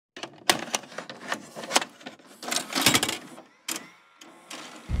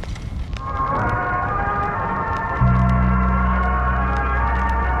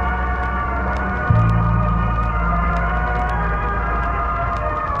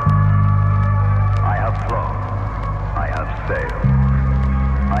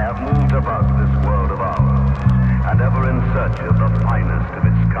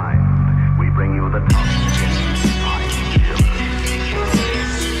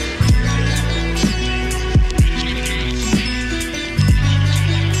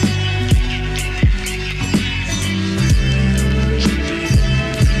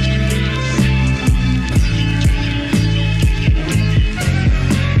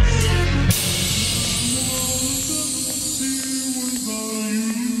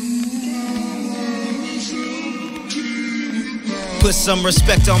Put some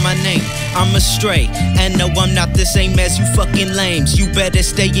respect on my name. I'm astray, and no, I'm not the same as you fucking lames. You better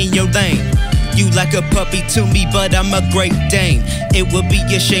stay in your lane. You like a puppy to me, but I'm a Great Dane. It would be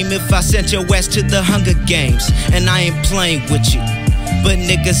a shame if I sent your ass to the Hunger Games. And I ain't playing with you, but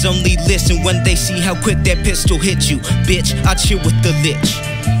niggas only listen when they see how quick that pistol hit you. Bitch, I chill with the lich.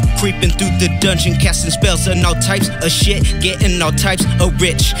 Creeping through the dungeon, casting spells on all types of shit, getting all types of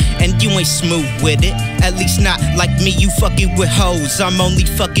rich. And you ain't smooth with it, at least not like me. You fucking with hoes, I'm only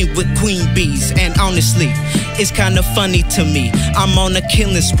fucking with queen bees. And honestly, it's kinda funny to me. I'm on a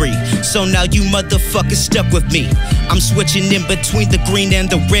killing spree, so now you motherfuckers stuck with me. I'm switching in between the green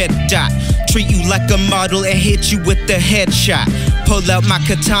and the red dot. Treat you like a model and hit you with the headshot. Pull out my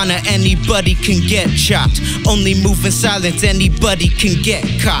katana, anybody can get chopped. Only move in silence, anybody can get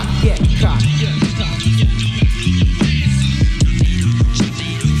caught.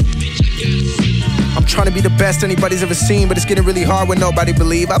 I'm trying to be the best anybody's ever seen, but it's getting really hard when nobody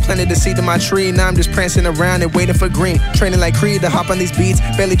believe. I planted the seed in my tree, now I'm just prancing around and waiting for green. Training like Creed to hop on these beats,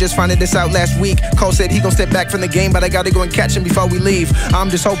 barely just finding this out last week. Cole said he gon' step back from the game, but I gotta go and catch him before we leave. I'm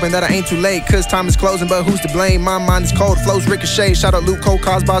just hoping that I ain't too late, cause time is closing, but who's to blame? My mind is cold, flows ricochet. Shout out Luke Cole,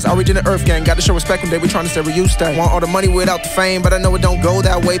 Cosbos, our region of Earth Gang. Gotta show respect when they be trying to stay where you stay. Want all the money without the fame, but I know it don't go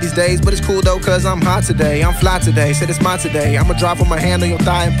that way these days. But it's cool though, cause I'm hot today, I'm fly today, said it's mine today. I'ma drop on my hand on your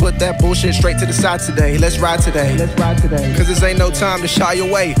thigh and put that bullshit straight to the side today. Let's ride today. Cause this ain't no time to shy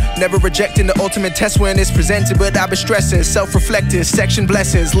away. Never rejecting the ultimate test when it's presented, but I've been stressing, self-reflected, section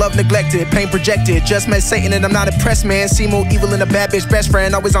blessings, love neglected, pain projected. Just met Satan and I'm not impressed, man. See more evil in a bad bitch best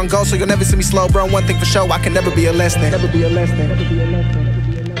friend. Always on go, so you'll never see me slow, bro. One thing for sure, I can never be a less than.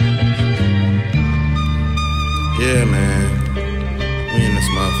 Yeah, man. We in this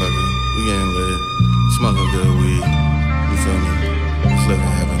motherfucker. We getting lit. Smoking good weed. You feel me? It's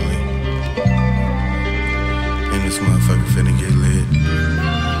looking heavenly. And this motherfucker finna get lit.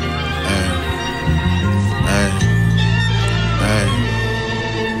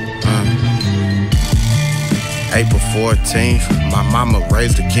 April 14th, my mama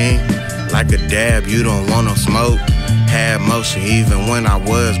raised a king. Like a dab, you don't want no smoke. Had motion even when I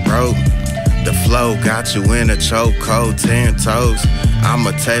was broke. The flow got you in a chokehold, 10 toes. I'm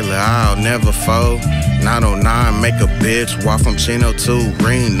a Taylor, I'll never fold. 909, make a bitch walk from Chino to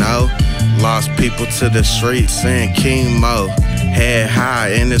Reno. Lost people to the streets in chemo. Head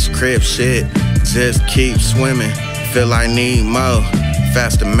high in this crib shit, just keep swimming, feel I need more.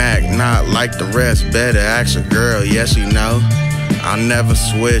 FatzDaMaKC, not like the rest, better ask your girl, yes she know. I never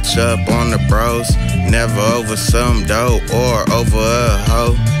switch up on the bros, never over some dough or over a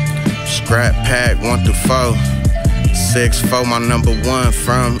hoe. Scrap pack 1 through 4, 6'4", my number 1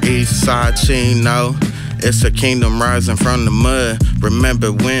 from East Side Chino. It's a kingdom rising from the mud.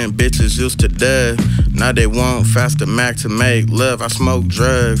 Remember when bitches used to dub? Now they want FatzDaMaKC to make love. I smoke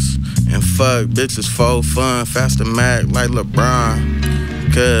drugs and fuck bitches for fun. FatzDaMaKC like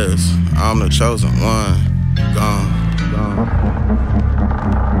LeBron, cause I'm the chosen one. Gone.